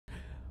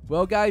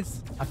Well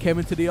guys, I came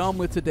into the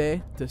omelet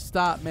today to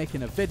start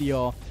making a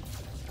video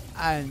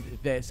and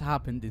this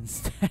happened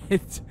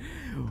instead.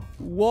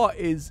 What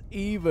is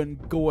even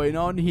going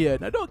on here?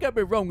 Now don't get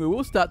me wrong, we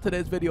will start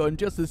today's video in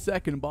just a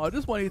second, but I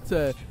just wanted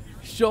to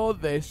show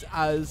this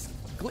as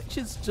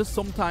glitches just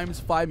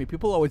sometimes find me.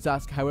 People always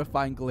ask how I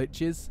find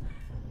glitches.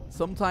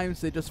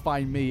 Sometimes they just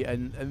find me,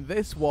 and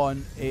this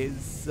one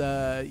is,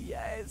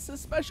 yeah, it's a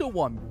special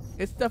one.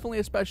 It's definitely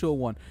a special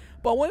one.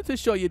 But I wanted to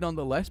show you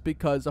nonetheless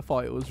because I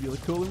thought it was really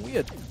cool and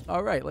weird.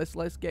 Alright,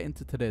 let's get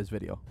into today's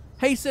video.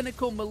 Hey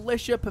Cynical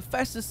Militia,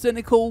 Professor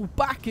Cynical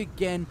back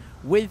again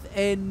with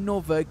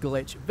another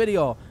glitch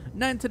video.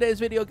 Now in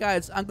today's video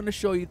guys, I'm going to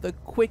show you the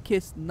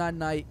quickest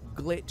Nanite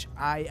glitch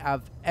I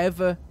have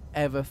ever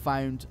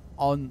found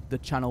on the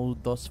channel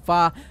thus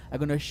far. I'm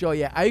going to show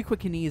you how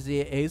quick and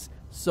easy it is.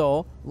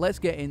 So let's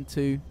get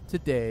into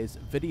today's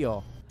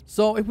video.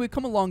 So if we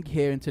come along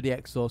here into the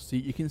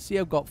exosuit, you can see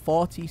I've got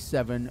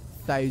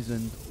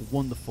 47,000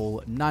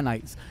 wonderful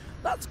nanites.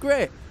 That's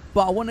great,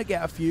 but I want to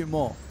get a few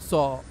more.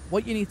 So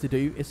what you need to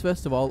do is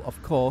first of all,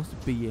 of course,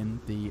 be in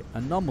the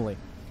anomaly.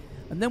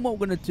 And then what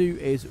we're going to do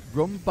is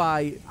run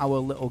by our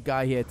little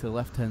guy here to the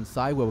left hand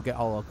side where we'll get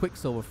all our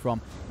quicksilver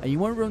from. And you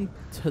want to run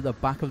to the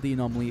back of the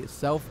anomaly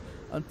itself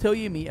until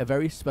you meet a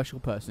very special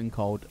person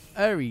called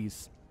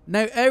Ares.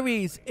 Now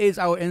Ares is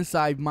our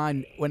inside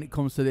man when it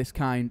comes to this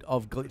kind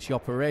of glitchy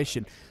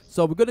operation.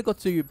 So we're going to go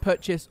to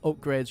purchase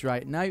upgrades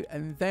right now,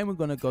 and then we're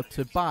going to go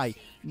to buy.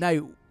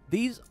 Now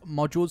these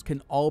modules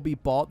can all be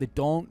bought. They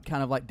don't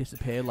kind of like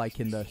disappear like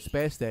in the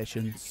space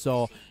station.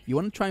 So you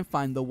want to try and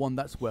find the one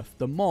that's worth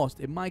the most.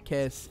 In my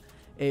case,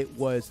 it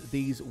was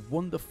these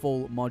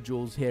wonderful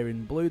modules here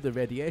in blue, the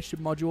radiation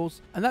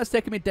modules. And that's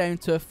taken me down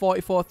to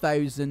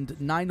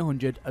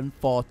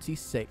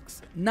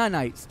 44,946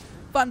 nanites.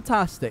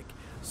 Fantastic.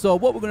 So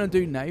what we're going to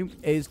do now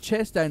is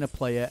chase down a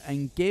player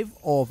and give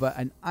over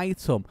an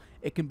item.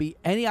 It can be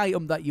any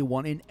item that you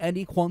want in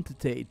any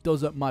quantity. It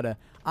doesn't matter.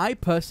 I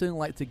personally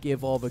like to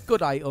give over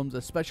good items,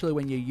 especially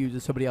when you're using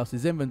somebody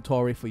else's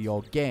inventory for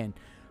your gain.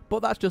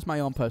 But that's just my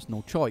own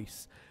personal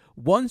choice.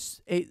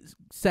 Once it's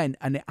sent,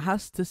 and it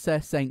has to say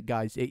sent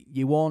guys,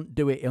 you won't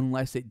do it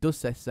unless it does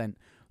say sent.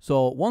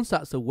 So once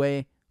that's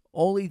away,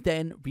 only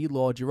then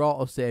reload your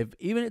autosave.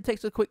 Even if it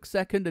takes a quick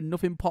second and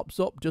nothing pops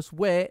up, just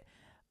wait.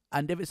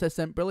 And if it says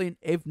sent, brilliant.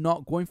 If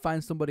not, go and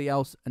find somebody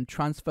else and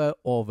transfer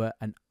over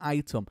an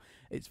item.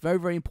 It's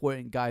very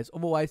important, guys.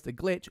 Otherwise, the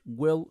glitch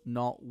will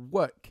not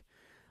work.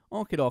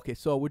 Okay,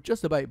 so we're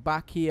just about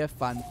back here.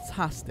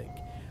 Fantastic.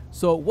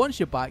 So once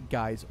you're back,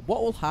 guys,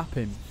 what will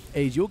happen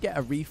is you'll get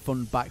a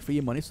refund back for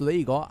your money. So there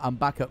you go. I'm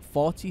back at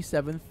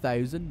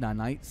 47,000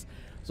 nanites.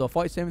 So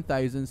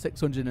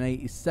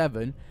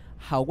 47,687.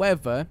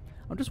 However,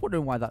 I'm just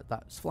wondering why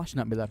that's flashing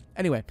at me there.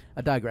 Anyway,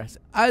 I digress.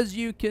 As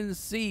you can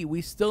see,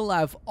 we still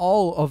have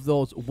all of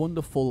those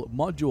wonderful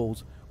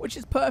modules, which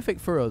is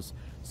perfect for us.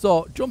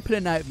 So jumping in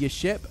and out of your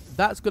ship,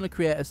 that's going to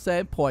create a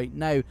save point.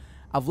 Now,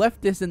 I've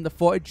left this in the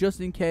footage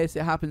just in case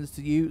it happens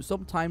to you.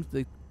 Sometimes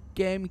the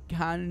game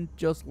can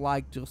just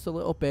lag just a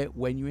little bit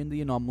when you're in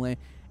the anomaly.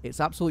 It's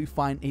absolutely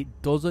fine. It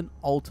doesn't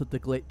alter the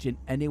glitch in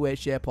any way,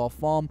 shape or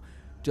form.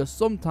 Just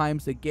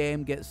sometimes the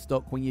game gets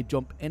stuck when you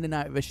jump in and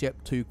out of a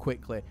ship too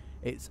quickly.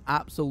 It's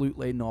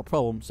absolutely no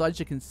problem. So as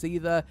you can see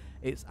there,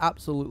 it's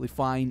absolutely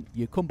fine.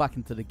 You come back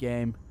into the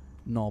game,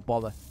 no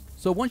bother.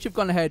 So once you've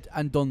gone ahead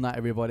and done that,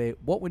 everybody,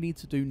 what we need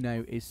to do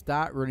now is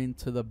start running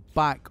to the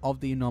back of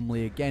the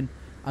anomaly again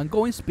and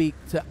go and speak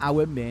to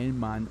our main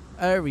man,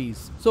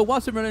 Ares. So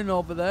whilst I'm running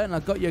over there and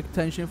I've got your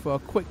attention for a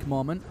quick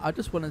moment, I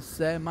just want to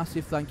say a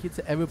massive thank you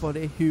to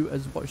everybody who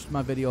has watched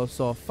my video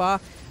so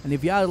far. And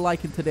if you are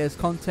liking today's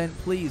content,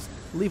 please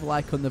leave a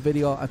like on the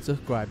video and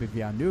subscribe if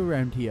you are new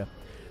around here.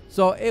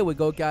 So here we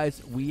go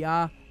guys, we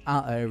are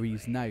at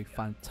Ares now.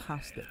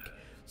 Fantastic.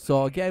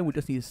 So again, we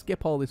just need to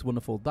skip all this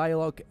wonderful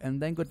dialogue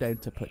and then go down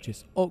to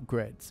purchase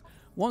upgrades.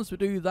 Once we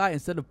do that,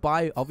 instead of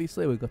buy,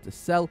 obviously we've got to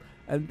sell,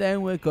 and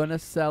then we're going to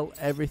sell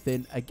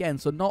everything again.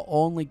 So not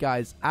only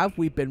guys have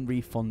we been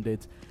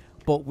refunded,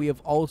 but we have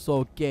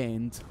also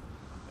gained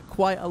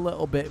quite a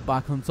little bit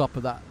back on top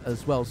of that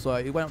as well. So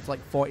it went up to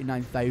like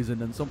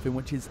 49,000 and something,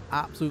 which is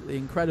absolutely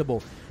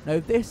incredible. Now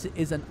this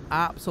is an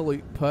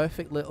absolute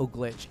perfect little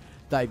glitch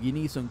that if you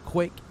need some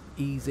quick,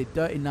 easy,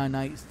 dirty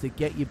nanites to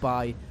get you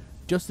by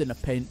just in a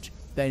pinch,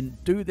 then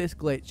do this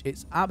glitch.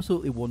 It's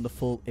absolutely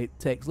wonderful. It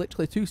takes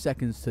literally 2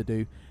 seconds to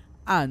do,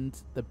 and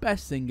the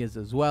best thing is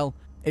as well,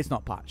 it's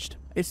not patched.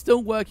 It's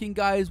still working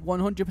guys,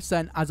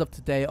 100% as of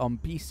today on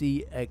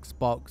PC,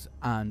 Xbox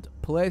and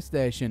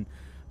PlayStation.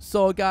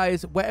 So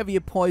guys, whatever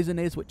your poison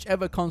is,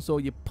 whichever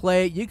console you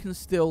play, you can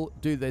still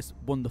do this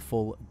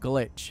wonderful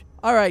glitch.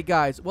 Alright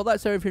guys, well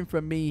that's everything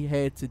from me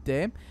here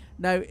today.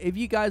 Now if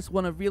you guys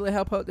want to really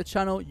help out the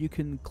channel, you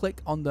can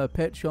click on the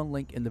Patreon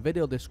link in the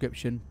video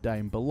description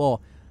down below.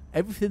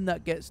 Everything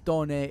that gets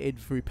donated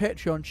through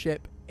Patreon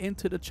ship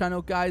into the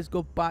channel, guys,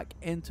 go back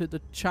into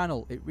the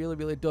channel. It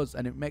really does,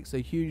 and it makes a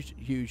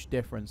huge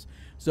difference.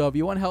 So if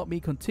you want to help me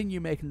continue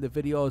making the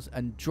videos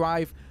and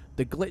drive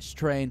the glitch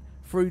train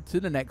through to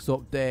the next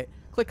update,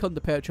 click on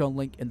the Patreon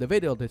link in the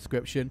video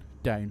description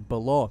down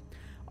below.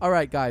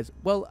 Alright guys,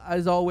 well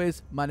as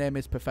always, my name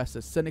is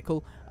Professor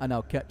Cynical, and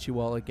I'll catch you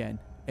all again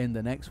in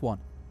the next one.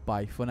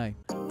 Bye for now.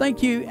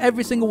 Thank you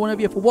every single one of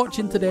you for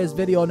watching today's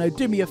video. Now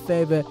do me a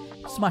favour,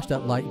 smash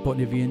that like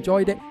button if you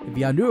enjoyed it. If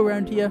you are new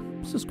around here,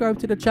 subscribe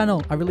to the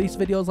channel. I release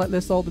videos like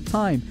this all the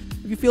time.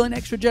 If you're feeling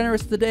extra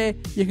generous today,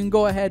 you can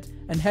go ahead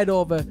and head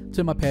over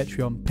to my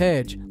Patreon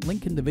page.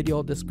 Link in the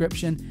video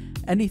description.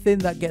 Anything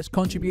that gets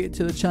contributed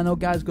to the channel,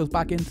 guys, goes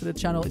back into the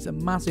channel. It's a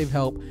massive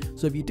help.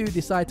 So if you do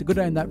decide to go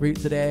down that route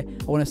today,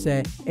 I want to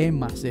say a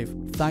massive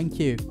thank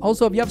you.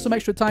 Also, if you have some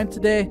extra time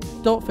today,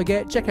 don't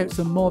forget, check out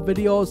some more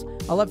videos.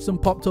 I'll have some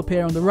popped up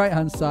here on the right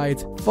hand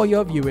side for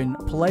your viewing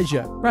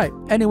pleasure. Right,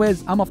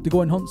 anyways, I'm off to go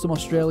and hunt some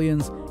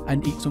Australians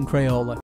and eat some Crayola.